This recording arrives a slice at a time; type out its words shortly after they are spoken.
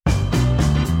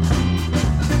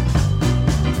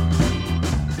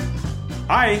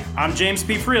Hi, I'm James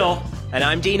P. Friel. And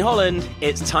I'm Dean Holland.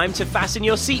 It's time to fasten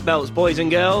your seatbelts, boys and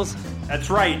girls. That's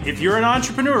right. If you're an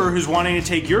entrepreneur who's wanting to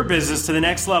take your business to the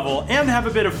next level and have a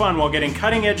bit of fun while getting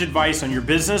cutting-edge advice on your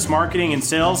business, marketing, and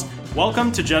sales,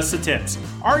 welcome to Just the Tips,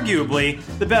 arguably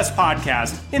the best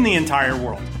podcast in the entire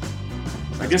world.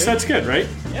 I guess that's good, right?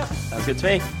 Yeah, sounds good to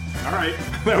me. All right.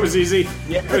 That was easy.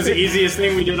 Yeah. That was the easiest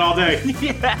thing we did all day.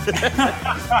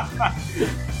 Yeah.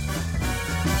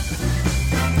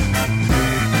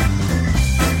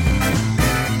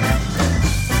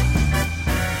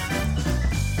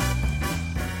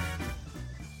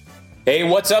 Hey,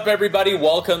 what's up, everybody?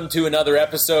 Welcome to another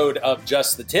episode of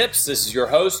Just the Tips. This is your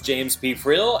host, James P.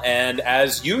 Friel, and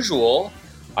as usual,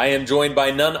 I am joined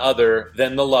by none other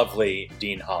than the lovely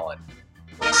Dean Holland.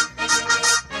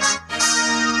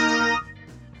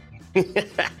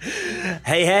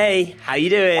 Hey, how you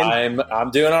doing?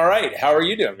 I'm doing all right. How are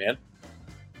you doing, man?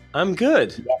 I'm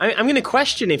good. I'm going to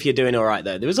question if you're doing all right,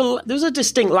 though. There was a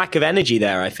distinct lack of energy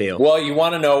there, I feel. Well, you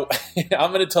want to know,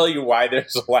 I'm going to tell you why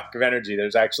there's a lack of energy.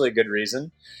 There's actually a good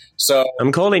reason. So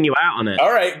I'm calling you out on it.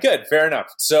 All right, good. Fair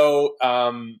enough. So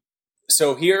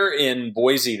here in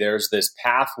Boise, there's this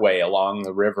pathway along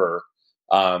the river.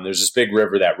 There's this big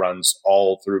river that runs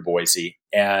all through Boise,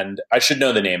 and I should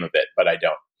know the name of it, but I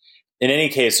don't. In any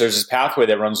case, there's this pathway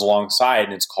that runs alongside,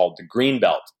 and it's called the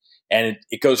Greenbelt. And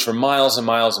it goes for miles and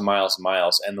miles and miles and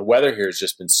miles. And the weather here has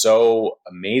just been so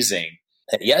amazing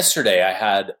that yesterday I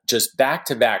had just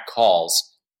back-to-back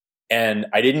calls, and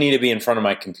I didn't need to be in front of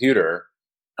my computer.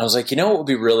 I was like, you know what would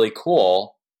be really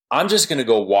cool? I'm just going to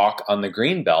go walk on the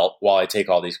Greenbelt while I take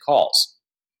all these calls.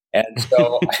 And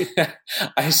so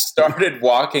I started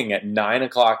walking at 9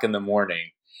 o'clock in the morning,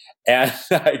 and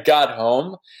I got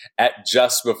home at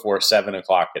just before 7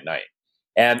 o'clock at night.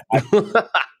 And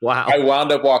wow. I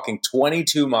wound up walking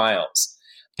 22 miles.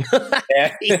 and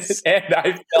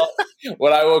I felt,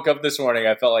 when I woke up this morning,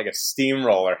 I felt like a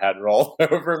steamroller had rolled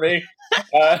over me.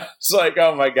 It's like,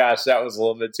 oh my gosh, that was a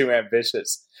little bit too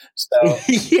ambitious. So,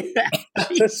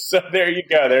 so there you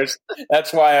go.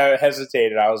 That's why I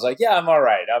hesitated. I was like, yeah, I'm all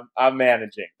right. I'm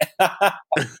managing.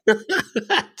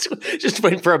 Just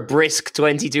went for a brisk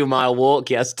 22-mile walk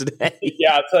yesterday.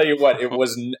 Yeah, I'll tell you what, it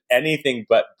was anything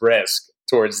but brisk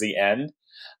towards the end.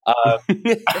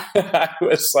 I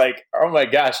was like, oh my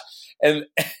gosh. And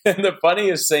the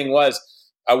funniest thing was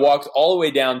I walked all the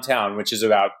way downtown, which is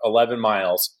about 11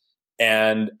 miles.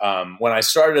 And when I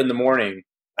started in the morning,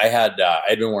 I'd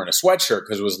been wearing a sweatshirt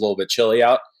because it was a little bit chilly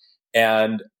out.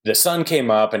 And the sun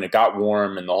came up and it got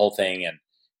warm and the whole thing. And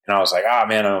I was like, oh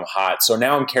man, I'm hot. So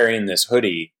now I'm carrying this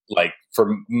hoodie like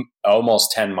for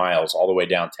almost 10 miles all the way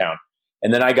downtown.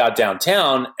 And then I got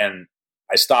downtown and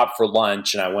I stopped for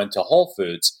lunch and I went to Whole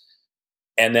Foods,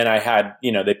 and then I had,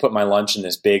 they put my lunch in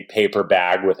this big paper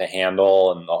bag with a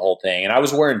handle and the whole thing. And I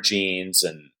was wearing jeans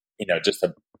and, just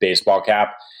a baseball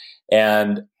cap.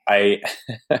 And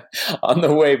on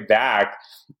the way back,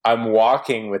 I'm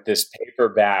walking with this paper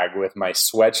bag with my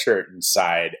sweatshirt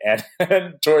inside.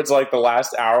 And towards like the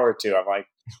last hour or two, I'm like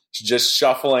just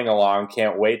shuffling along.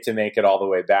 Can't wait to make it all the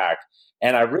way back.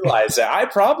 And I realized that I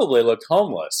probably looked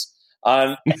homeless.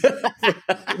 I'm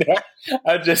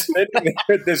just sitting there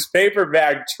with this paper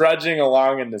bag trudging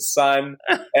along in the sun,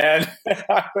 and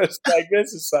I was like,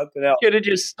 this is something else. Could have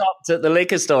just stopped at the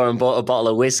liquor store and bought a bottle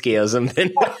of whiskey or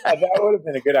something. That would have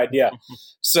been a good idea.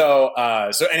 So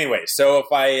anyway, so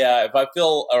if I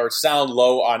feel or sound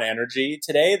low on energy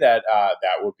today, that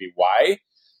would be why.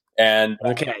 And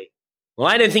okay. Well,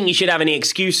 I don't think you should have any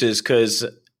excuses, because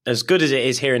as good as it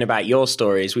is hearing about your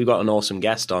stories, we've got an awesome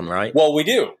guest on, right? Well, we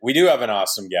do. We do have an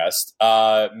awesome guest,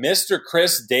 Mr.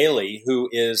 Chris Daly, who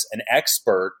is an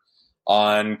expert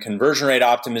on conversion rate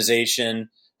optimization.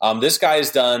 This guy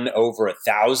has done over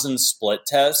 1,000 split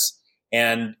tests,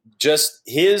 and just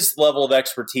his level of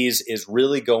expertise is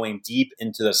really going deep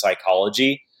into the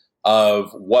psychology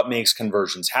of what makes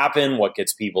conversions happen, what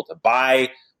gets people to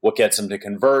buy, what gets them to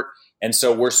convert. And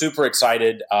so we're super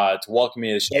excited to welcome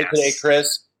you to the show today,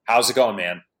 Chris. How's it going,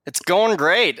 man? It's going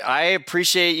great. I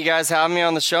appreciate you guys having me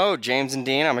on the show, James and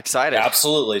Dean. I'm excited.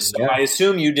 Absolutely. So I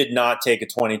assume you did not take a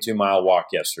 22-mile walk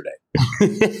yesterday.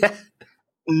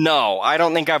 No, I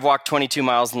don't think I've walked 22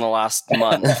 miles in the last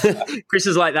month. Chris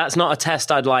is like, that's not a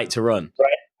test I'd like to run.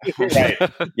 Right.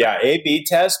 Yeah, A/B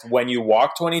test. When you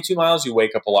walk 22 miles, you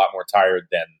wake up a lot more tired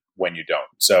than when you don't.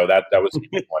 So that was what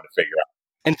I wanted to figure out.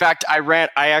 In fact,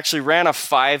 I actually ran a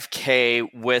 5K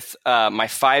with my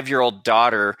 5-year-old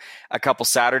daughter a couple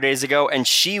Saturdays ago, and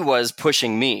she was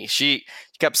pushing me. She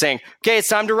kept saying, "Okay, it's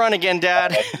time to run again,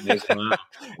 Dad."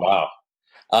 Wow.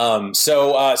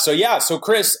 So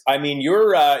Chris, I mean,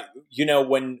 you're,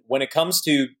 when it comes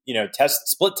to,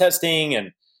 split testing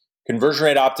and conversion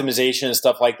rate optimization and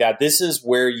stuff like that, this is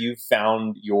where you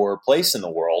found your place in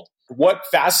the world. What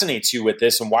fascinates you with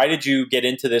this, and why did you get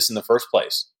into this in the first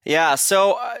place? Yeah,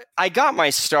 so I got my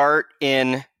start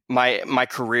in my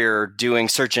career doing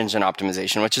search engine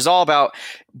optimization, which is all about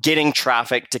getting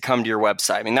traffic to come to your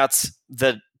website. I mean, that's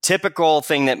the typical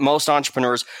thing that most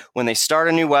entrepreneurs, when they start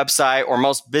a new website, or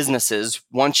most businesses,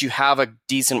 once you have a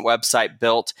decent website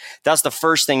built, that's the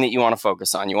first thing that you want to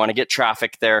focus on. You want to get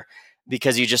traffic there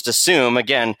because you just assume,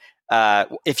 again,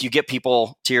 if you get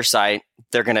people to your site,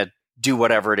 they're going to do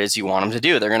whatever it is you want them to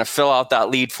do. They're going to fill out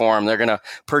that lead form. They're going to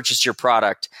purchase your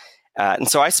product. And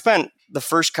so I spent the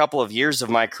first couple of years of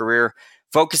my career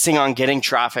focusing on getting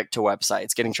traffic to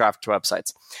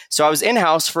websites. So I was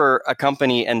in-house for a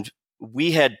company, and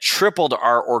we had tripled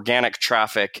our organic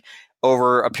traffic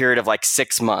over a period of like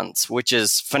 6 months, which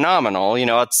is phenomenal.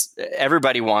 It's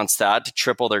everybody wants that, to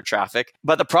triple their traffic.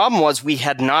 But the problem was we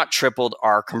had not tripled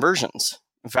our conversions.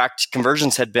 In fact,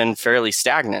 conversions had been fairly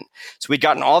stagnant. So we'd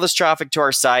gotten all this traffic to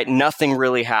our site. Nothing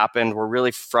really happened. We're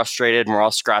really frustrated, and we're all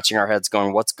scratching our heads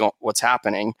going, what's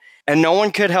happening? And no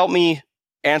one could help me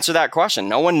answer that question.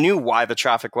 No one knew why the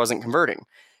traffic wasn't converting.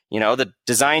 The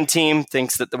design team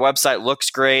thinks that the website looks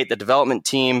great. The development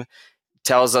team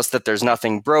tells us that there's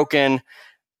nothing broken.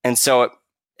 And so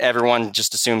everyone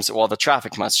just assumes, well, the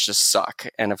traffic must just suck.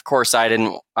 And of course, I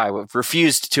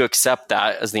refused to accept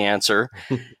that as the answer.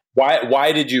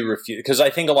 Why did you refuse? Because I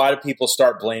think a lot of people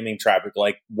start blaming traffic.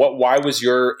 Like, why was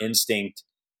your instinct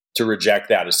to reject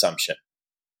that assumption?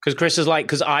 Because Chris is like,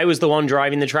 because I was the one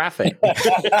driving the traffic. Well,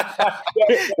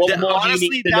 the more honestly,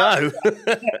 you need to know.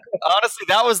 Honestly,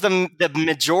 that was the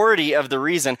majority of the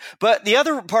reason. But the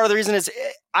other part of the reason is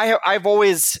I've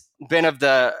always been of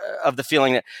the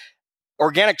feeling that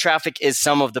organic traffic is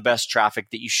some of the best traffic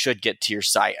that you should get to your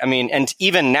site. I mean, and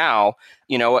even now,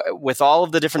 with all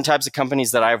of the different types of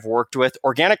companies that I've worked with,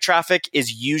 organic traffic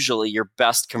is usually your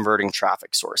best converting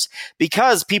traffic source,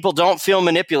 because people don't feel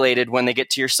manipulated when they get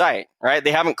to your site, right?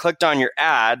 They haven't clicked on your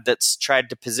ad that's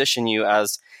tried to position you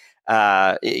as,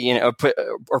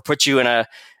 put you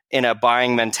in a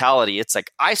buying mentality. It's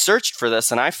like, I searched for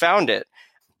this and I found it.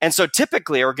 And so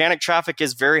typically organic traffic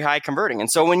is very high converting.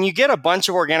 And so when you get a bunch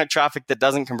of organic traffic that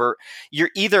doesn't convert, you're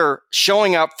either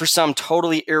showing up for some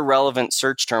totally irrelevant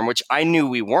search term, which I knew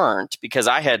we weren't, because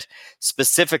I had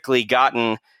specifically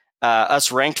gotten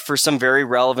us ranked for some very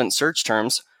relevant search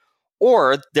terms,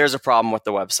 or there's a problem with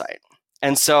the website.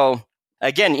 And so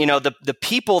again, the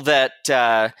people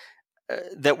that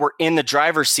were in the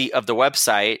driver's seat of the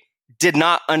website did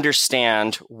not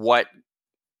understand what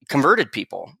converted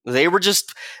people. They were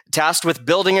just tasked with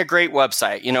building a great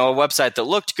website, a website that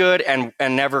looked good and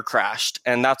never crashed.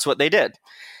 And that's what they did.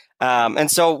 And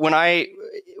so when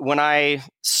I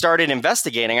started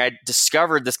investigating, I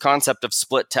discovered this concept of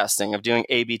split testing, of doing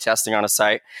A/B testing on a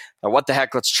site. What the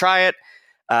heck? Let's try it.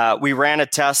 We ran a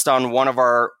test on one of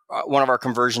our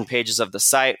conversion pages of the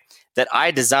site that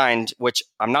I designed, which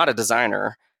I'm not a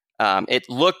designer. It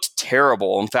looked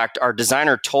terrible. In fact, our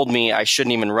designer told me I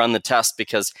shouldn't even run the test,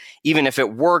 because even if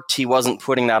it worked, he wasn't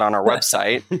putting that on our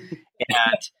website.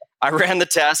 And I ran the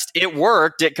test. It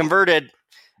worked. It converted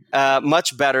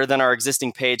much better than our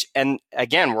existing page. And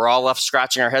again, we're all left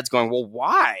scratching our heads going, well,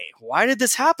 why? Why did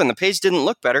this happen? The page didn't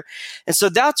look better. And so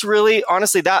that's really,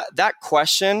 honestly, that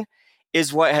question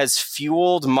is what has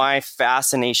fueled my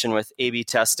fascination with A/B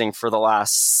testing for the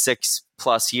last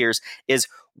 6+ years. Is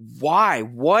why?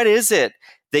 What is it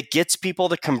that gets people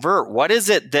to convert? What is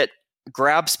it that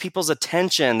grabs people's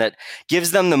attention, that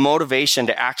gives them the motivation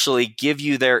to actually give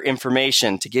you their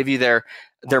information, to give you their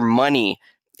money?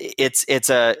 It's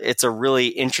a really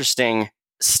interesting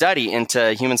study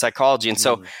into human psychology. And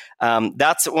so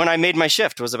that's when I made my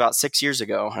shift, was about 6 years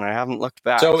ago, and I haven't looked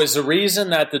back. So is the reason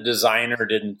that the designer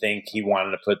didn't think he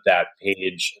wanted to put that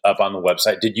page up on the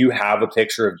website, did you have a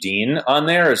picture of Dean on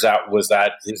there? Was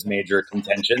that his major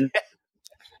contention?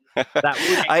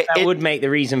 That would make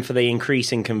the reason for the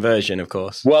increase in conversion, of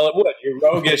course. Well, it would. Your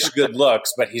roguish good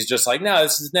looks, but he's just like, no,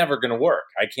 this is never going to work.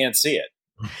 I can't see it.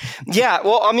 Yeah,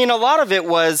 well, I mean, a lot of it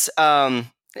was, and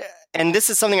this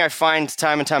is something I find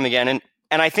time and time again,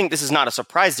 and I think this is not a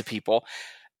surprise to people.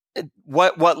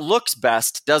 What looks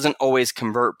best doesn't always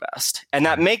convert best. And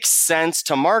that makes sense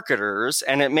to marketers,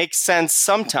 and it makes sense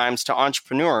sometimes to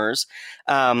entrepreneurs,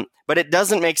 but it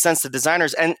doesn't make sense to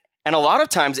designers. And a lot of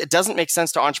times it doesn't make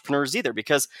sense to entrepreneurs either,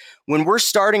 because when we're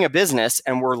starting a business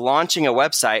and we're launching a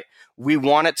website, we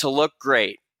want it to look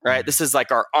great. right? This is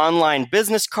like our online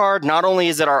business card. Not only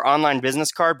is it our online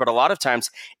business card, but a lot of times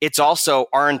it's also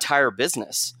our entire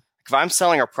business. If I'm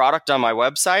selling a product on my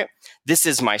website, this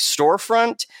is my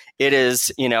storefront. It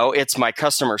is, it's my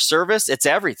customer service. It's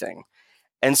everything.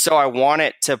 And so I want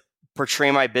it to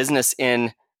portray my business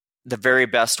in the very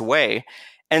best way.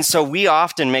 And so we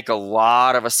often make a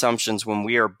lot of assumptions when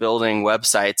we are building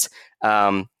websites.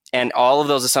 And all of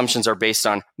those assumptions are based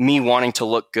on me wanting to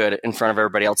look good in front of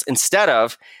everybody else instead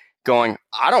of going,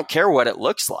 I don't care what it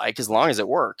looks like as long as it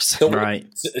works. Right.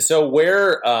 So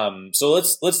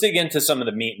let's dig into some of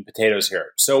the meat and potatoes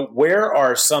here. So where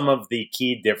are some of the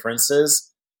key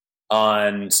differences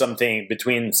on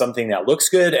between something that looks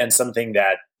good and something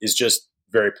that is just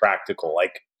very practical?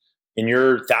 Like in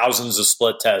your thousands of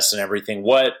split tests and everything,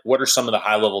 what are some of the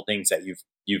high level things that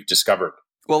you've discovered?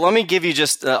 Well, let me give you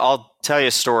I'll tell you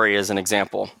a story as an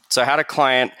example. So I had a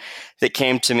client that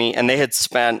came to me and they had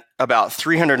spent about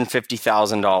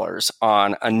 $350,000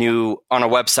 on a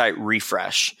website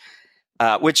refresh,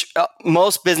 which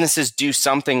most businesses do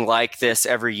something like this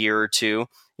every year or two.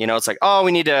 It's like, oh,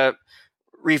 we need to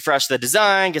refresh the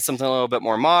design, get something a little bit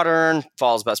more modern,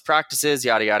 follows best practices,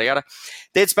 yada, yada, yada.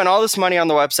 They'd spent all this money on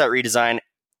the website redesign.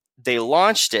 They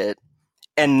launched it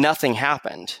and nothing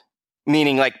happened.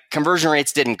 Meaning like conversion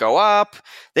rates didn't go up.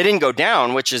 They didn't go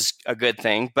down, which is a good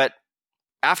thing. But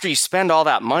after you spend all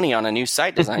that money on a new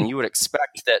site design, you would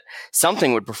expect that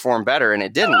something would perform better, and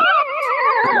it didn't.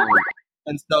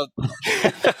 And so,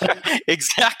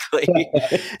 exactly.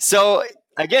 So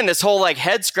again, this whole like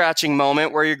head scratching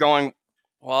moment where you're going,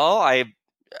 well, I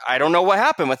don't know what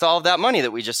happened with all of that money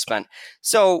that we just spent.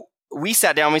 So we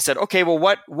sat down, we said, okay, well,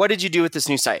 what did you do with this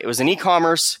new site? It was an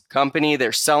e-commerce company.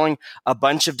 They're selling a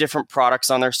bunch of different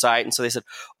products on their site. And so they said,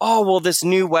 oh, well, this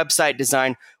new website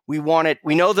design, we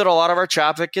know that a lot of our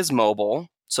traffic is mobile.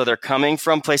 So they're coming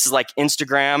from places like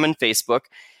Instagram and Facebook.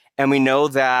 And we know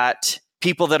that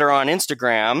people that are on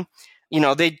Instagram,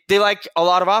 they like a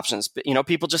lot of options, but,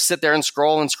 people just sit there and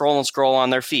scroll and scroll and scroll on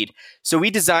their feed. So we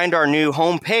designed our new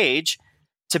homepage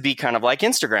to be kind of like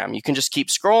Instagram. You can just keep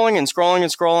scrolling and scrolling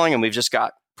and scrolling, and we've just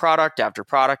got product after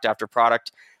product after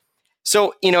product.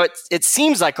 So, it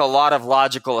seems like a lot of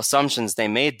logical assumptions they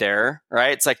made there,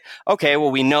 right? It's like, okay,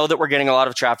 well, we know that we're getting a lot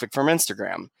of traffic from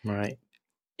Instagram. Right.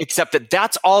 Except that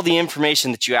that's all the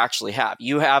information that you actually have.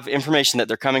 You have information that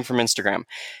they're coming from Instagram.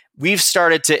 We've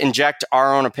started to inject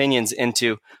our own opinions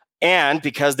into, and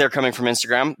because they're coming from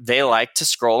Instagram, they like to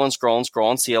scroll and scroll and scroll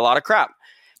and see a lot of crap.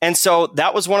 And so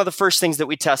that was one of the first things that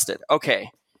we tested.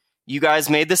 Okay, you guys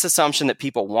made this assumption that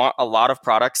people want a lot of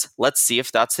products. Let's see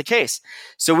if that's the case.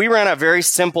 So we ran a very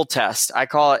simple test. I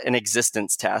call it an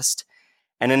existence test.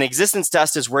 And an existence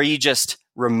test is where you just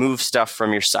remove stuff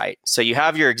from your site. So you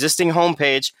have your existing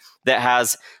homepage that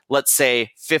has, let's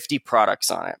say, 50 products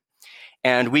on it.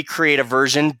 And we create a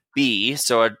version B,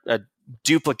 so a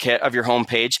duplicate of your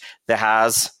homepage that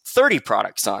has 30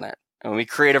 products on it. And we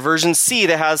create a version C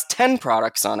that has 10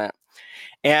 products on it.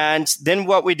 And then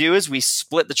what we do is we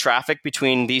split the traffic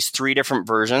between these three different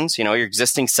versions, your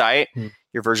existing site,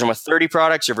 your version with 30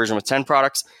 products, your version with 10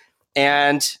 products.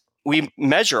 And we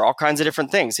measure all kinds of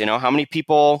different things. How many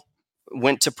people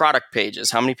went to product pages?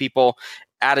 How many people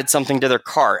added something to their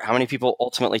cart? How many people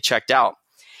ultimately checked out?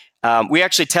 We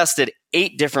actually tested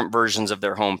 8 different versions of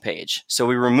their homepage. So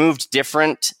we removed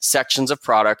different sections of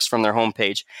products from their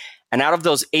homepage. And out of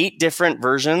those 8 different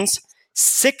versions,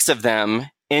 6 of them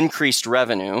increased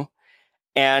revenue.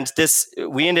 And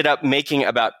we ended up making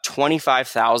about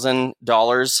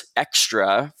 $25,000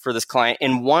 extra for this client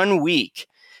in 1 week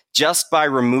just by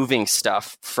removing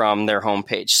stuff from their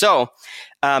homepage. So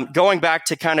going back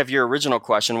to kind of your original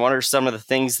question, what are some of the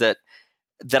things that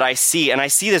I see, and I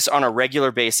see this on a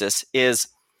regular basis, is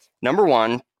number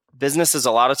one, businesses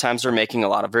a lot of times are making a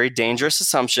lot of very dangerous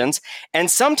assumptions.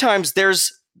 And sometimes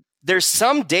there's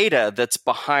some data that's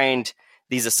behind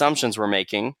these assumptions we're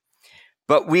making,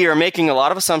 but we are making a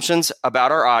lot of assumptions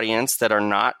about our audience that are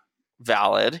not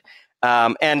valid.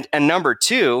 And number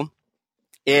two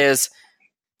is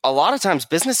a lot of times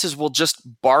businesses will just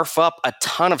barf up a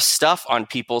ton of stuff on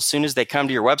people as soon as they come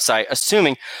to your website,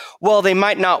 assuming, well, they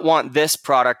might not want this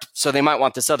product, so they might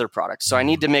want this other product. So I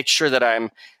need to make sure that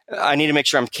I'm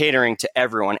catering to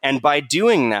everyone. And by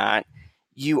doing that,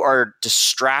 you are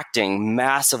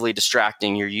massively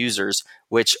distracting your users,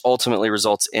 which ultimately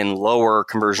results in lower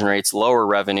conversion rates, lower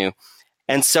revenue.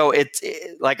 And so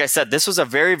like I said, this was a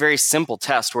very, very simple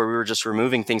test where we were just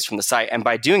removing things from the site. And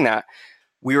by doing that,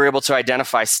 we were able to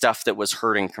identify stuff that was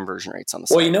hurting conversion rates on the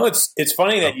site. Well, it's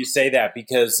funny that you say that,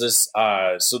 because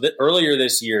earlier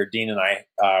this year, Dean and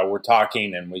I were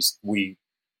talking, and we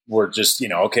we're just,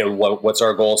 okay, what's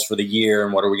our goals for the year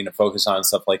and what are we going to focus on and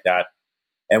stuff like that.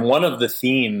 And one of the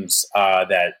themes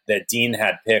that Dean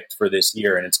had picked for this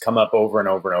year, and it's come up over and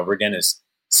over and over again, is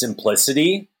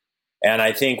simplicity. And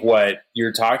I think what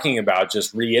you're talking about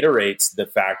just reiterates the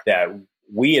fact that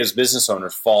we as business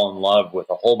owners fall in love with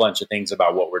a whole bunch of things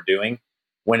about what we're doing,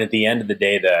 when at the end of the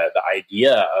day, the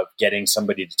idea of getting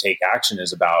somebody to take action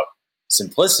is about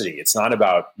simplicity. It's not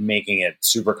about making it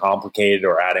super complicated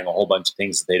or adding a whole bunch of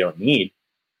things that they don't need.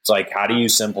 It's like, how do you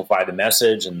simplify the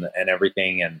message and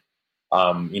everything? And,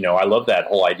 I love that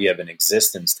whole idea of an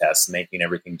existence test, making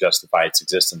everything justify its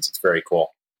existence. It's very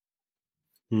cool.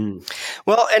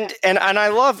 Well, and I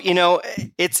love,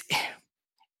 it's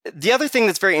the other thing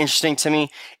that's very interesting to me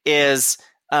is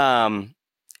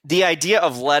the idea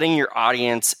of letting your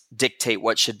audience dictate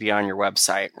what should be on your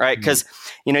website, right? Because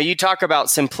you talk about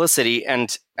simplicity,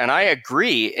 and I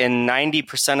agree in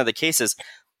 90% of the cases,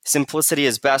 simplicity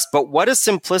is best. But what does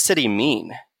simplicity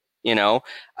mean? I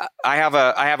have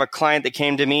a client that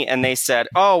came to me and they said,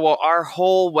 "Oh, well, our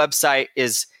whole website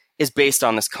is based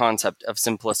on this concept of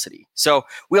simplicity. So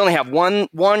we only have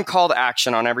one call to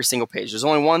action on every single page. There's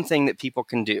only one thing that people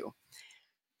can do."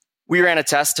 We ran a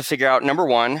test to figure out, number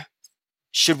one,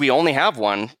 should we only have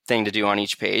one thing to do on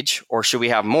each page, or should we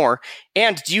have more?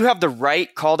 And do you have the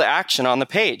right call to action on the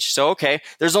page? So, okay,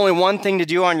 there's only one thing to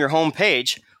do on your home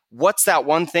page. What's that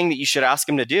one thing that you should ask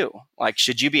them to do? Like,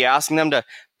 should you be asking them to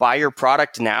buy your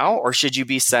product now, or should you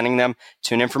be sending them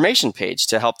to an information page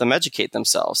to help them educate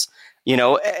themselves?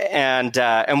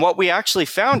 And what we actually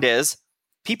found is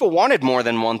people wanted more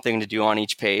than one thing to do on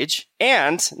each page.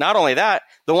 And not only that,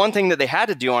 the one thing that they had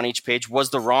to do on each page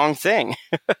was the wrong thing.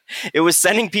 It was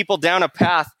sending people down a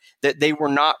path that they were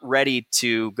not ready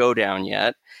to go down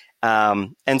yet.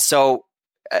 And so,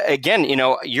 again,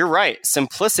 you're right.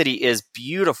 Simplicity is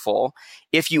beautiful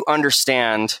if you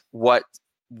understand what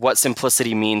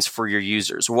simplicity means for your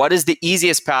users. What is the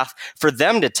easiest path for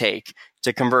them to take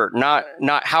to convert? Not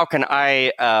how can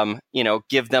I,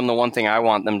 give them the one thing I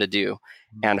want them to do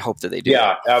and hope that they do.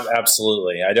 Yeah,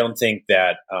 absolutely. I don't think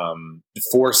that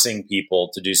forcing people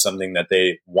to do something that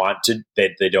they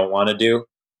don't want to do,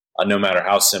 no matter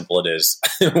how simple it is,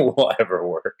 will ever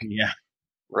work. Yeah,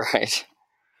 right.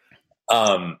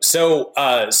 So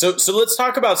let's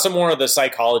talk about some more of the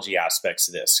psychology aspects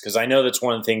of this, because I know that's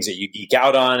one of the things that you geek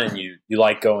out on and you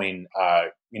like going,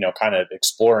 kind of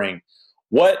exploring.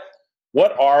 What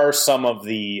are some of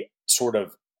the sort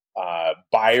of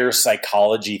buyer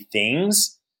psychology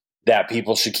things that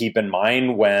people should keep in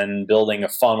mind when building a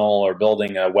funnel or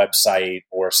building a website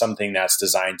or something that's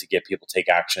designed to get people to take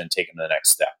action and take them to the next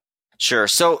step? Sure.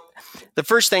 So the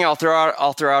first thing I'll throw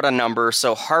out a number.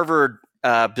 So Harvard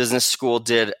Business School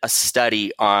did a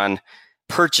study on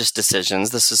purchase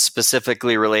decisions. This is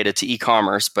specifically related to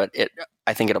e-commerce, but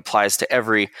I think it applies to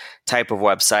every type of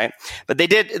website. But they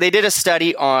did a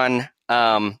study on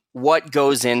what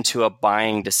goes into a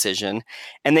buying decision,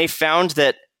 and they found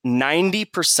that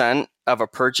 90% of a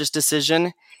purchase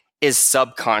decision is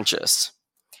subconscious,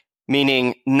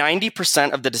 meaning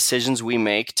 90% of the decisions we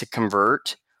make to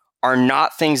convert are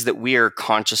not things that we are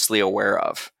consciously aware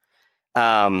of.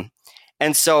 And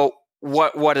so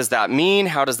what does that mean?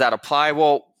 How does that apply?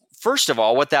 Well, first of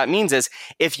all, what that means is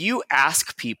if you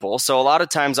ask people, so a lot of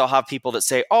times I'll have people that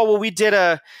say, "Oh, well, we did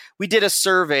a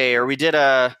survey, or we did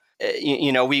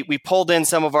we pulled in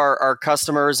some of our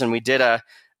customers and we did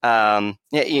an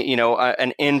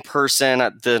in-person,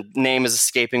 the name is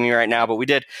escaping me right now, but we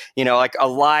did, like a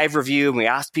live review, and we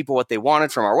asked people what they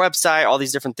wanted from our website, all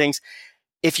these different things."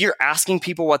 If you're asking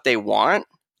people what they want,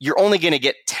 you're only going to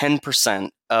get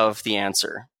 10% of the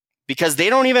answer because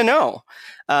they don't even know.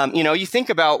 You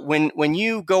think about when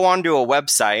you go onto a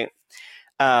website,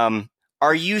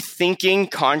 are you thinking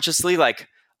consciously like,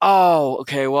 "Oh,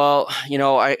 okay, well,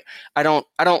 I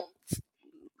don't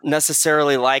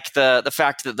necessarily like the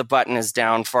fact that the button is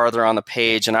down farther on the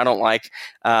page, and I don't like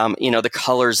the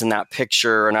colors in that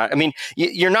picture." And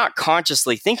you're not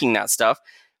consciously thinking that stuff.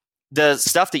 The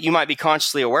stuff that you might be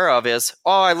consciously aware of is,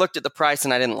 "Oh, I looked at the price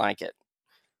and I didn't like it."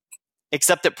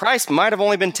 Except that price might have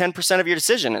only been 10% of your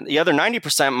decision. And the other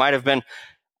 90% might have been,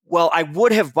 "Well, I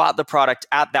would have bought the product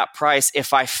at that price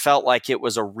if I felt like it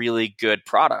was a really good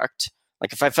product.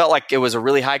 Like if I felt like it was a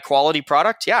really high quality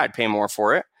product, yeah, I'd pay more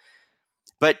for it."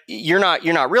 But you're not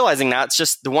realizing that. It's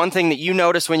just the one thing that you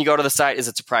notice when you go to the site is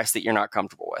it's a price that you're not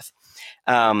comfortable with.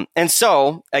 And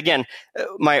so, again,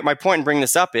 my point in bringing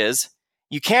this up is,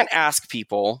 you can't ask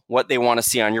people what they want to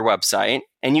see on your website,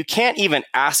 and you can't even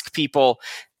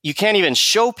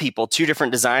show people two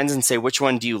different designs and say, which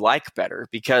one do you like better?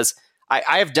 Because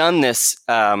I have done this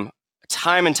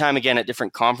time and time again at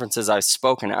different conferences I've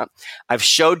spoken at. I've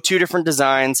showed 2 different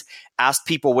designs, asked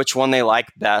people which one they like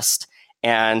best,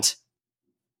 and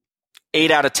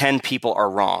 8 out of 10 people are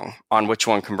wrong on which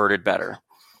one converted better.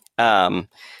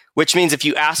 Which means if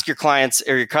you ask your clients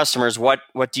or your customers, what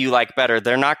do you like better,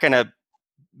 they're not going to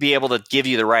be able to give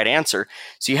you the right answer.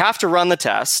 So you have to run the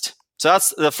test. So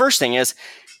that's the first thing, is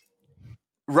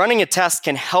running a test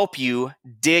can help you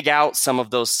dig out some of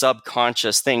those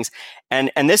subconscious things.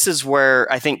 And this is where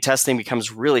I think testing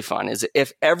becomes really fun, is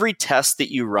if every test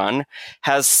that you run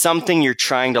has something you're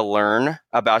trying to learn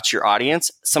about your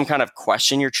audience, some kind of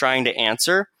question you're trying to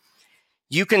answer,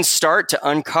 you can start to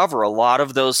uncover a lot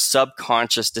of those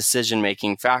subconscious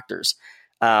decision-making factors.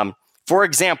 For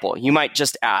example, you might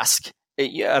just ask,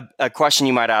 a question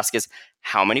you might ask is,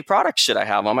 how many products should I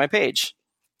have on my page?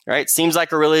 Right? Seems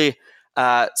like a really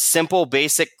simple,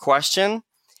 basic question.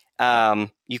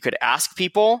 You could ask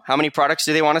people, how many products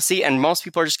do they want to see? And most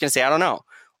people are just going to say, I don't know.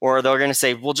 Or they're going to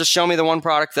say, well, just show me the one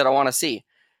product that I want to see.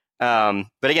 But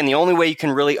again, the only way you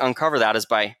can really uncover that is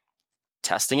by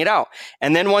testing it out.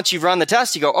 And then once you've run the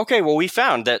test, you go, okay, well, we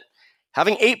found that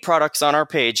having 8 products on our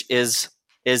page is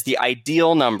the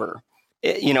ideal number.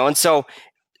 And so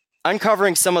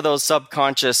uncovering some of those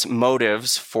subconscious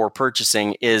motives for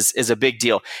purchasing is a big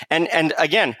deal. And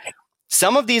again,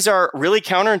 some of these are really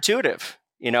counterintuitive.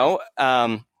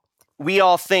 We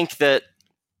all think that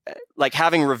like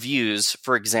having reviews,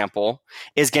 for example,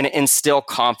 is going to instill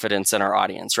confidence in our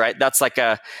audience, right? That's like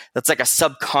a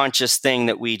subconscious thing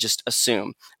that we just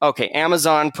assume. Okay,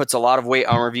 Amazon puts a lot of weight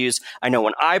on reviews. I know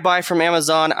when I buy from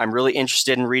Amazon, I'm really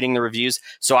interested in reading the reviews,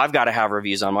 so I've got to have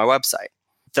reviews on my website.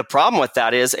 The problem with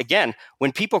that is, again,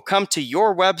 when people come to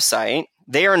your website,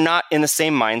 they are not in the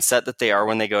same mindset that they are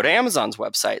when they go to Amazon's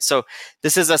website. So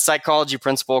this is a psychology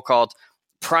principle called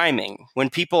priming. When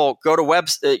people go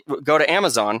to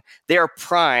Amazon, they are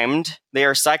primed. They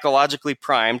are psychologically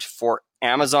primed for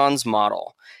Amazon's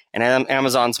model. And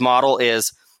Amazon's model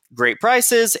is great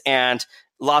prices and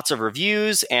lots of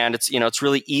reviews, and it's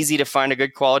really easy to find a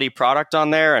good quality product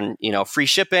on there, and free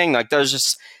shipping. Like there's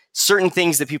just certain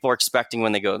things that people are expecting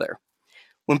when they go there.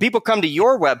 When people come to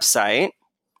your website,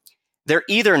 they're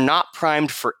either not primed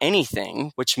for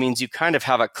anything, which means you kind of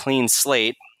have a clean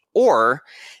slate, or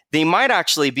they might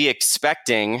actually be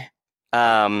expecting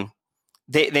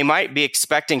they might be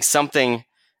expecting something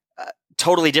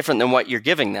totally different than what you're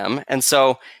giving them. And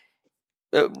so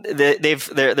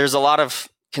there's a lot of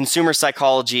consumer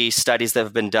psychology studies that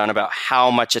have been done about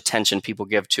how much attention people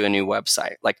give to a new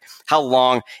website. Like how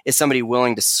long is somebody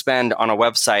willing to spend on a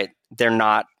website they're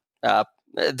not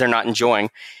enjoying?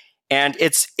 And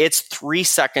it's 3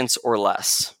 seconds or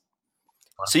less.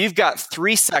 So you've got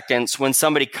 3 seconds when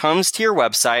somebody comes to your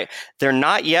website. They're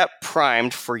not yet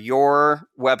primed for your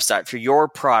website, for your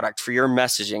product, for your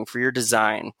messaging, for your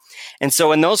design. And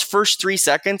so in those first 3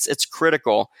 seconds, it's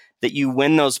critical that you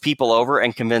win those people over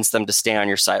and convince them to stay on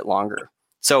your site longer.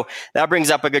 So that brings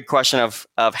up a good question of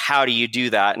how do you do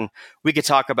that? And we could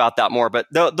talk about that more. But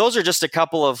those are just a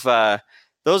couple of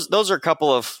those are a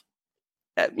couple of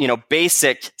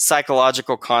basic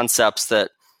psychological concepts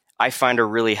that I find are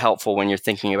really helpful when you're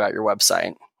thinking about your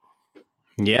website.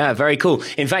 Yeah, very cool.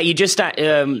 In fact, you just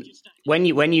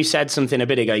when you said something a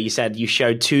bit ago, you said you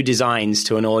showed 2 designs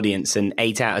to an audience and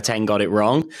 8 out of 10 got it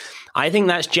wrong. I think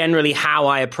that's generally how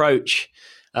I approach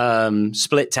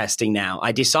split testing now.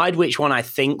 I decide which one I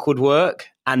think would work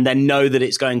and then know that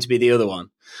it's going to be the other one.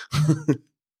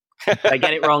 I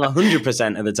get it wrong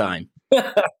 100% of the time.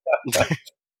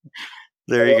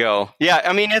 There you go. Yeah,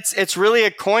 I mean, it's really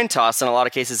a coin toss in a lot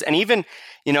of cases. And even,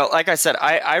 like I said,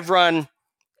 I've run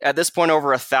at this point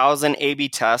over 1,000 A/B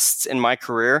tests in my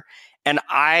career. And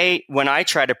when I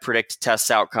try to predict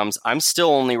test outcomes, I'm still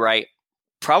only right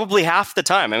probably half the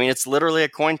time. I mean, it's literally a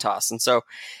coin toss. And so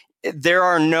there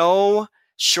are no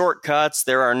shortcuts.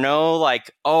 There are no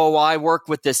I work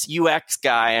with this UX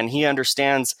guy and he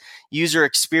understands user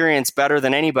experience better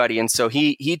than anybody. And so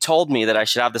he told me that I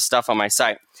should have this stuff on my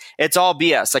site. It's all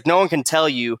BS. Like no one can tell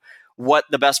you what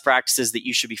the best practices that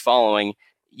you should be following.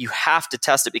 You have to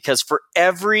test it, because for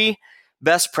every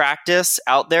best practice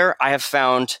out there, I have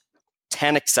found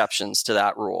 10 exceptions to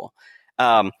that rule.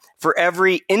 For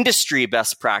every industry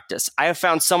best practice, I have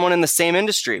found someone in the same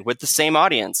industry with the same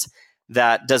audience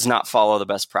that does not follow the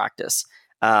best practice.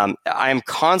 I'm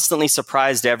constantly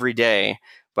surprised every day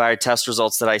by test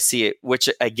results that I see, which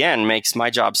again makes my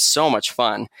job so much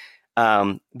fun,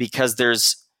 because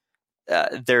there's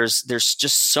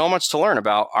just so much to learn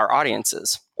about our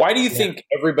audiences. Why do you think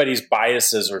everybody's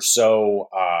biases are so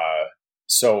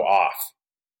off?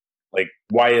 Like,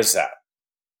 why is that?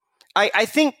 I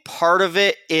think part of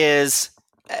it is,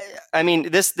 I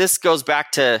mean, this goes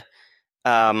back to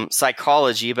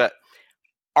psychology, but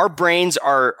our brains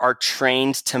are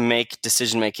trained to make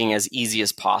decision making as easy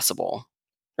as possible,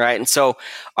 right? And so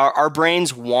our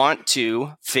brains want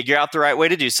to figure out the right way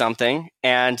to do something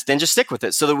and then just stick with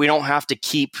it so that we don't have to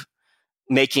keep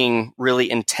making really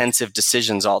intensive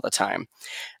decisions all the time.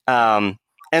 And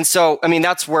so, I mean,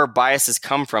 that's where biases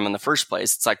come from in the first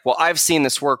place. It's like, well, I've seen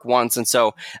this work once, and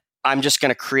so I'm just going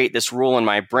to create this rule in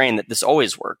my brain that this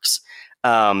always works.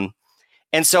 And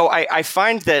so I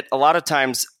find that a lot of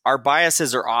times our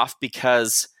biases are off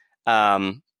because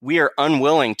we are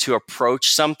unwilling to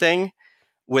approach something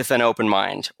with an open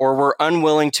mind, or we're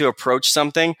unwilling to approach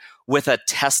something with a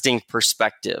testing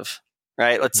perspective,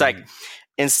 right? It's like,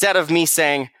 instead of me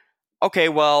saying, okay,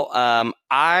 well,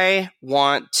 I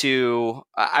want to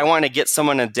get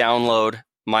someone to download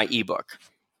my ebook,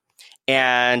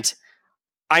 and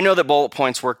I know that bullet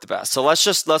points work the best. So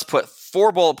let's put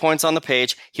 4 bullet points on the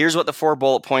page. Here's what the 4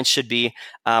 bullet points should be.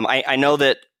 I know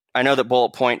that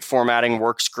bullet point formatting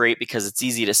works great because it's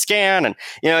easy to scan. And,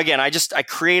 again, I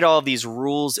create all of these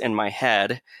rules in my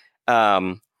head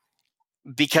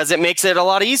because it makes it a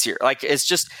lot easier. Like, it's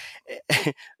just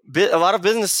a lot of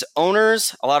business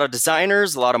owners, a lot of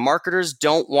designers, a lot of marketers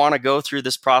don't want to go through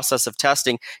this process of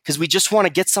testing because we just want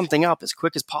to get something up as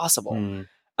quick as possible.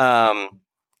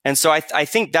 And so I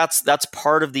think that's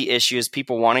part of the issue, is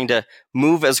people wanting to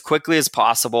move as quickly as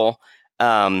possible.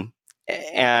 And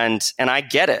I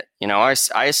get it.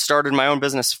 I started my own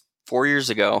business 4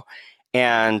 years ago,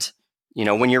 and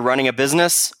when you're running a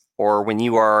business or when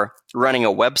you are running a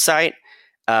website,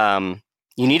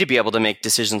 you need to be able to make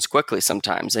decisions quickly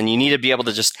sometimes, and you need to be able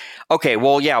to just, okay,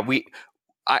 well, yeah,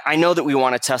 I know that we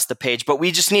want to test the page, but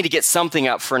we just need to get something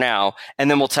up for now,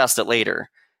 and then we'll test it later.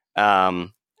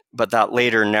 But that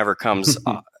later never comes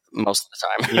most of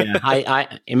the time. Yeah,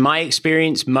 I in my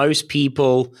experience, most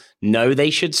people know they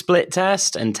should split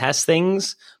test and test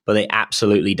things, but they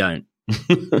absolutely don't.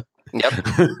 Yep,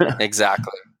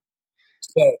 exactly.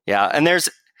 Yeah, and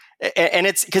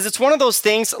it's because it's one of those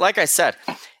things. Like I said,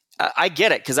 I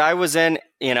get it, because I was in,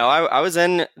 I was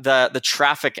in the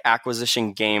traffic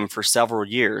acquisition game for several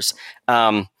years.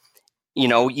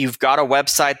 You've got a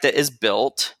website that is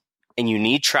built, and you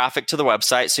need traffic to the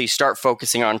website, so you start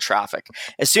focusing on traffic.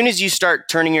 As soon as you start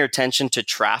turning your attention to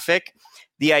traffic,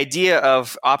 the idea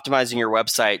of optimizing your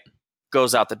website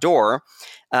goes out the door.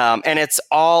 And it's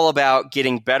all about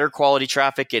getting better quality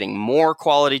traffic, getting more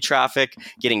quality traffic,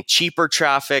 getting cheaper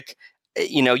traffic.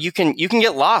 You can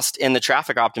get lost in the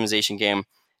traffic optimization game,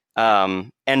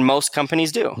 and most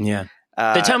companies do. Yeah.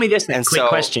 So tell me this then, quick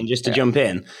question, just to jump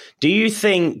in. Do you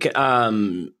think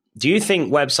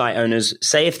website owners,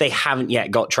 say if they haven't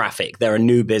yet got traffic, they're a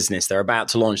new business, they're about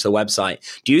to launch the website,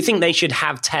 do you think they should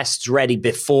have tests ready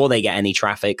before they get any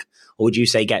traffic? Or would you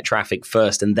say get traffic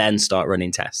first and then start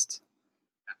running tests?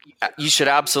 You should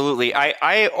absolutely.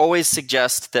 I always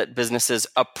suggest that businesses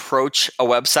approach a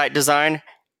website design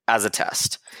as a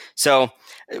test. So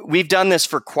we've done this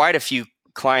for quite a few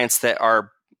clients that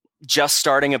are just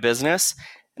starting a business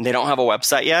and they don't have a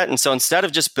website yet. And so instead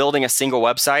of just building a single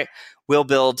website, we'll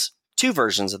build 2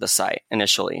 versions of the site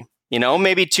initially.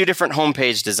 Maybe 2 different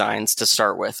homepage designs to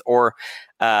start with, or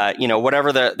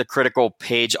whatever the critical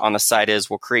page on the site is,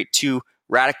 we'll create 2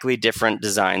 radically different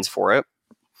designs for it.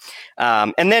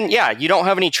 And then, you don't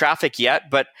have any traffic yet,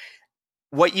 but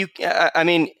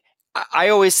I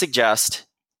always suggest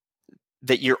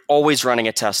that you're always running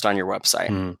a test on your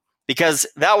website, because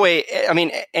that way,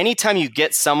 anytime you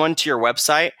get someone to your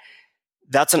website,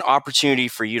 that's an opportunity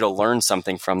for you to learn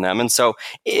something from them. And so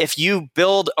if you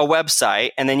build a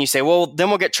website and then you say, well, then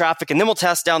we'll get traffic and then we'll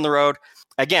test down the road.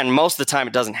 Again, most of the time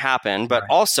it doesn't happen, but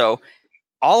also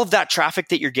all of that traffic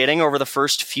that you're getting over the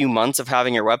first few months of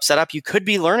having your website up, you could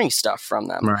be learning stuff from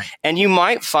them. Right. And you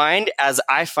might find, as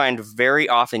I find very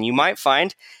often, you might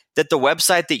find that the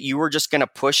website that you were just going to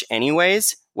push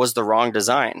anyways was the wrong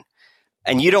design.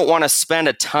 And you don't want to spend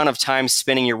a ton of time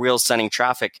spinning your wheels sending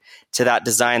traffic to that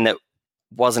design that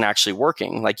wasn't actually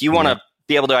working. Like, you want to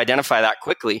be able to identify that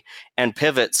quickly and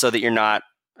pivot so that you're not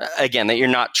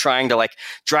trying to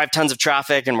drive tons of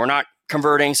traffic and we're not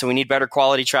converting, so we need better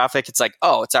quality traffic. It's like,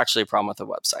 oh, it's actually a problem with the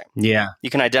website. Yeah. You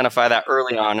can identify that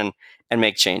early on and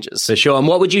make changes. For sure. And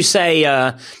what would you say,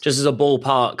 just as a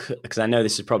ballpark, because I know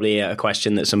this is probably a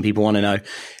question that some people want to know,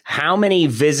 how many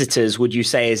visitors would you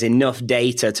say is enough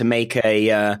data to make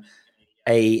a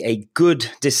good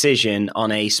decision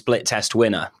on a split test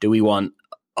winner? Do we want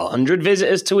 100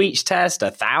 visitors to each test,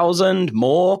 1,000,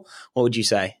 more? What would you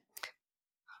say?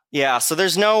 Yeah, so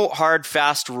there's no hard,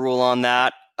 fast rule on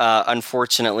that.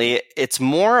 unfortunately. It's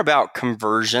more about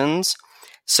conversions.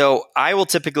 So I will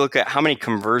typically look at how many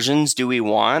conversions do we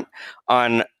want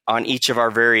on each of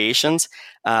our variations.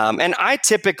 And I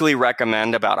typically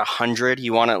recommend about 100.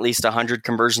 You want at least 100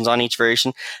 conversions on each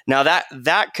variation. Now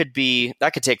that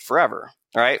could take forever,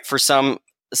 right? For some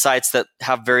sites that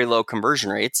have very low conversion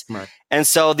rates. Right. And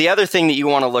so the other thing that you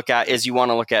want to look at is you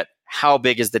want to look at how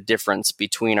big is the difference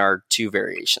between our two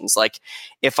variations. Like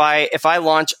if I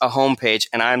launch a homepage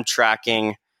and I'm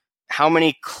tracking how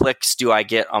many clicks do I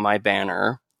get on my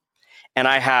banner, and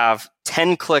I have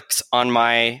 10 clicks on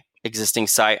my existing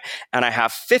site and I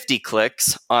have 50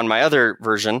 clicks on my other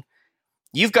version,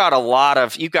 you've got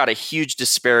a huge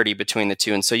disparity between the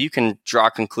two. And so you can draw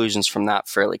conclusions from that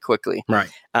fairly quickly. Right.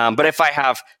 But if I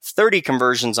have 30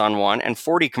 conversions on one and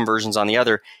 40 conversions on the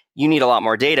other, you need a lot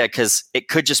more data because it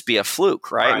could just be a fluke,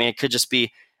 right? I mean, it could just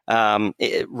be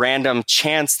random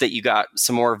chance that you got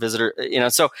some more visitor,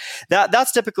 so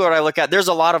that's typically what I look at. There's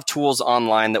a lot of tools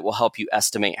online that will help you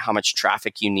estimate how much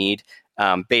traffic you need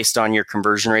based on your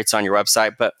conversion rates on your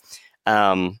website. But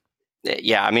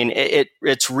yeah, I mean,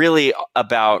 it's really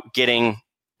about getting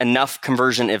enough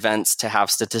conversion events to have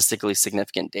statistically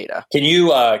significant data. Can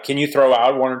you throw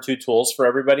out one or two tools for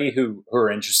everybody who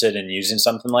are interested in using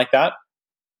something like that?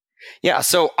 Yeah,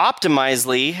 so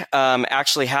Optimizely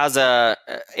actually has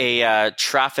a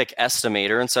traffic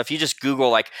estimator, and so if you just Google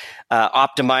like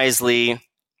Optimizely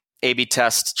A/B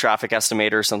test traffic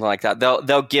estimator or something like that,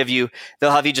 they'll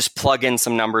have you just plug in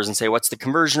some numbers and say what's the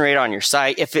conversion rate on your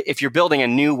site. If you're building a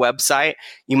new website,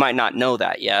 you might not know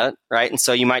that yet, right? And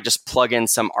so you might just plug in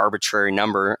some arbitrary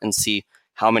number and see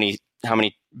how many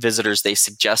visitors they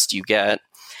suggest you get.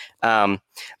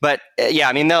 But yeah,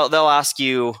 I mean they'll ask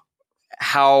you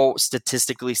how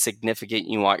statistically significant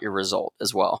you want your result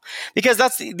as well. Because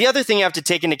that's the other thing you have to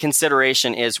take into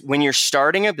consideration is when you're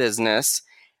starting a business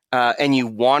and you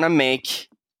want to make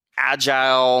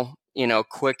agile,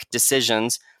 quick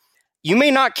decisions, you may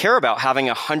not care about having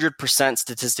 100%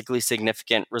 statistically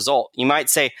significant result. You might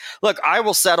say, look, I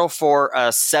will settle for a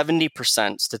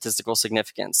 70% statistical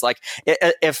significance. Like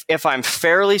if I'm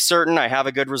fairly certain I have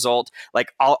a good result,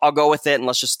 like I'll go with it and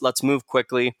let's move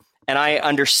quickly. And I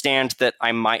understand that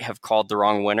I might have called the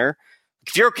wrong winner.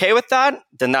 If you're okay with that,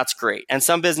 then that's great. And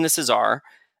some businesses are,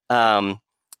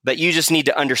 but you just need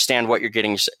to understand what you're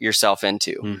getting yourself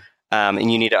into.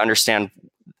 And you need to understand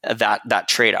that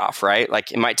trade-off, right?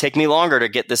 Like it might take me longer to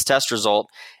get this test result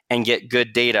and get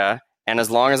good data. And as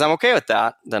long as I'm okay with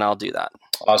that, then I'll do that.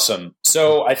 Awesome.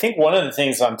 So I think one of the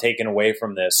things I'm taking away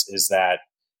from this is that,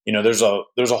 there's a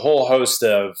whole host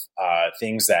of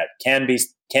things that can be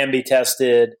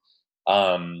tested,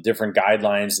 different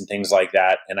guidelines and things like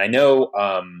that. And I know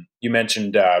you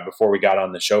mentioned before we got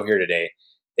on the show here today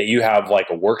that you have like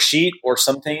a worksheet or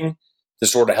something to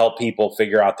sort of help people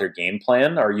figure out their game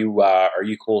plan. Are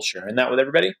you cool sharing that with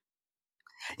everybody?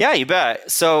 Yeah, you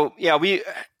bet. So yeah,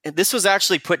 this was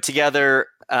actually put together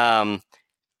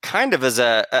kind of as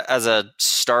a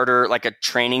starter, like a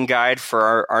training guide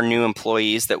for our new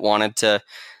employees that wanted to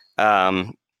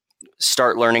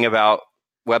start learning about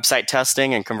website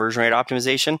testing and conversion rate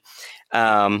optimization.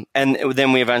 And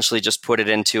then we eventually just put it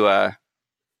into a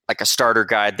starter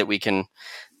guide that we can,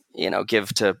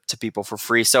 give to people for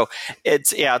free. So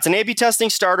it's an A/B testing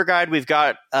starter guide. We've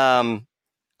got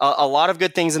a lot of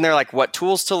good things in there, like what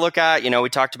tools to look at. We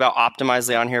talked about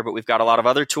Optimizely on here, but we've got a lot of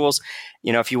other tools.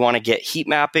 If you want to get heat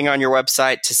mapping on your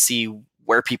website to see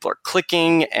where people are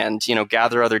clicking and,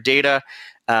 gather other data,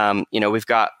 we've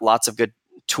got lots of good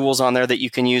tools on there that you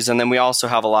can use. And then we also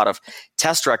have a lot of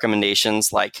test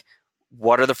recommendations, like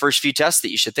what are the first few tests that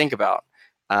you should think about?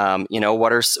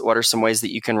 What are some ways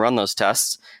that you can run those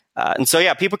tests? And so,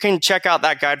 yeah, people can check out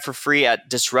that guide for free at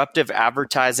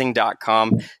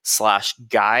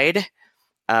disruptiveadvertising.com/guide.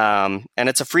 And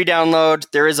it's a free download.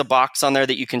 There is a box on there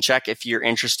that you can check if you're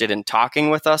interested in talking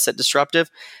with us at Disruptive.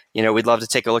 We'd love to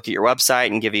take a look at your website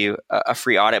and give you a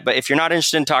free audit. But if you're not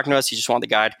interested in talking to us, you just want the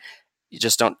guide, you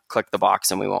just don't click the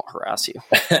box and we won't harass you.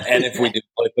 And if we do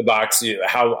click the box,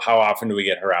 how often do we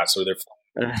get harassed? Are there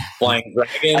flying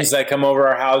dragons that come over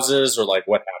our houses, or like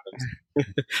what happens?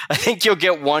 I think you'll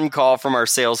get one call from our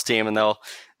sales team and they'll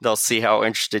see how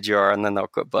interested you are and then they'll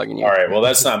quit bugging you. All right. Well,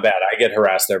 that's not bad. I get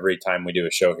harassed every time we do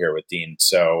a show here with Dean.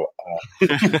 So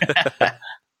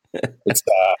it's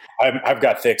I've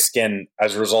got thick skin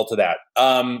as a result of that.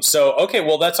 Okay.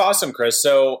 Well, that's awesome, Chris.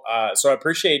 So I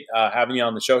appreciate having you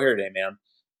on the show here today, man.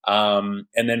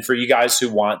 And then for you guys who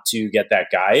want to get that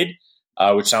guide,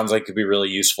 which sounds like could be really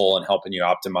useful in helping you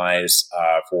optimize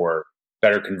for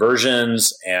better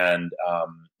conversions and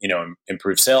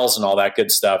improve sales and all that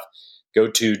good stuff. go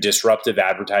to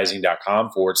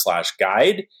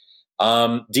disruptiveadvertising.com/guide.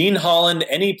 Dean Holland,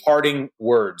 any parting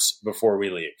words before we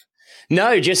leave?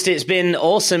 No, just it's been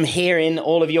awesome hearing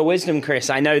all of your wisdom, Chris.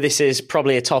 I know this is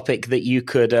probably a topic that you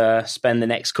could spend the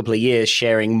next couple of years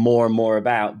sharing more and more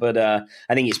about, but I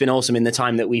think it's been awesome in the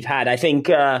time that we've had. I think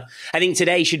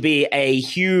today should be a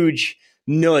huge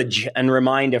nudge and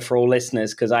reminder for all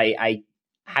listeners, because I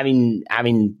having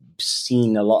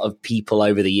seen a lot of people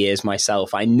over the years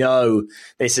myself, I know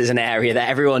this is an area that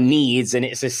everyone needs and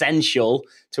it's essential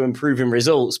to improving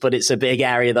results, but it's a big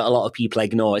area that a lot of people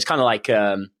ignore. It's kind of like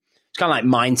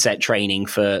mindset training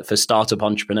for startup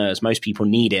entrepreneurs. Most people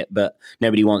need it, but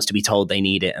nobody wants to be told they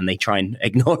need it, and they try and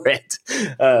ignore it.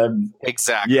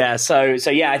 Exactly. Yeah. So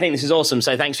yeah, I think this is awesome.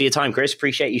 So thanks for your time, Chris.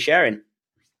 Appreciate you sharing.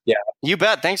 Yeah, you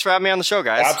bet. Thanks for having me on the show,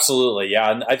 guys. Absolutely.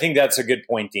 Yeah. And I think that's a good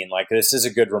point, Dean. Like, this is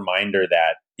a good reminder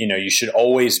that, you should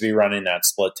always be running that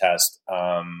split test.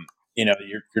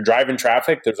 You're driving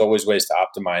traffic. There's always ways to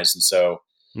optimize. And so,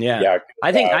 yeah,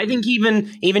 I think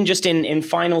even just in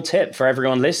final tip for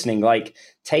everyone listening, like,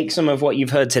 take some of what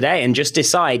you've heard today and just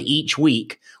decide each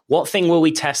week, what thing will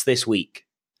we test this week?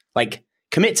 Like,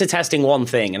 commit to testing one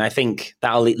thing. And I think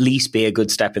that'll at least be a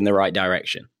good step in the right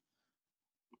direction.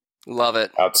 Love it.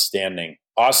 Outstanding.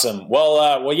 Awesome.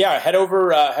 Well, yeah, head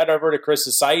over to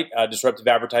Chris's site,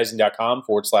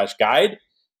 disruptiveadvertising.com/guide,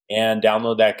 and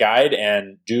download that guide,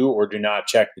 and do or do not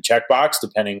check the checkbox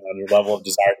depending on your level of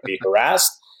desire to be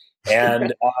harassed.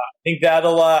 And I think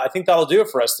that'll do it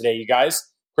for us today, you guys.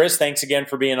 Chris, thanks again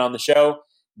for being on the show.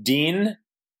 Dean,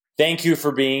 thank you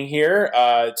for being here.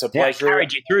 It's a pleasure. I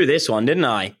carried you through this one, didn't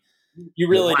I? You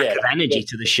really did. Lack of energy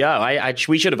to the show.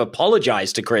 We should have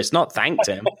apologized to Chris, not thanked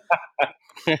him.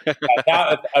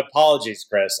 Apologies,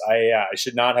 Chris. I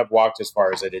should not have walked as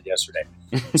far as I did yesterday.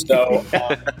 So,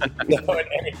 in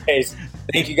any case,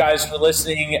 thank you guys for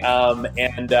listening,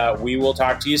 and we will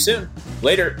talk to you soon.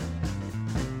 Later.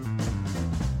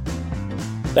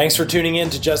 Thanks for tuning in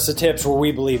to Just the Tips, where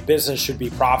we believe business should be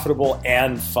profitable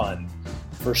and fun.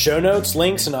 For show notes,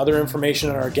 links, and other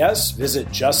information on our guests, visit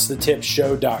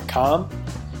justthetipshow.com.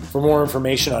 For more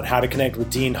information on how to connect with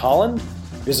Dean Holland,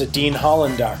 visit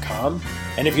deanholland.com.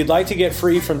 And if you'd like to get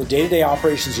free from the day-to-day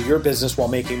operations of your business while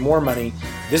making more money,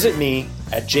 visit me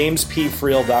at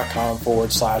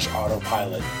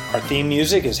jamespfriel.com/autopilot. Our theme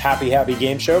music is Happy Happy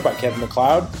Game Show by Kevin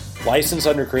MacLeod, licensed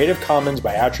under Creative Commons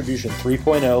by Attribution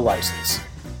 3.0 license.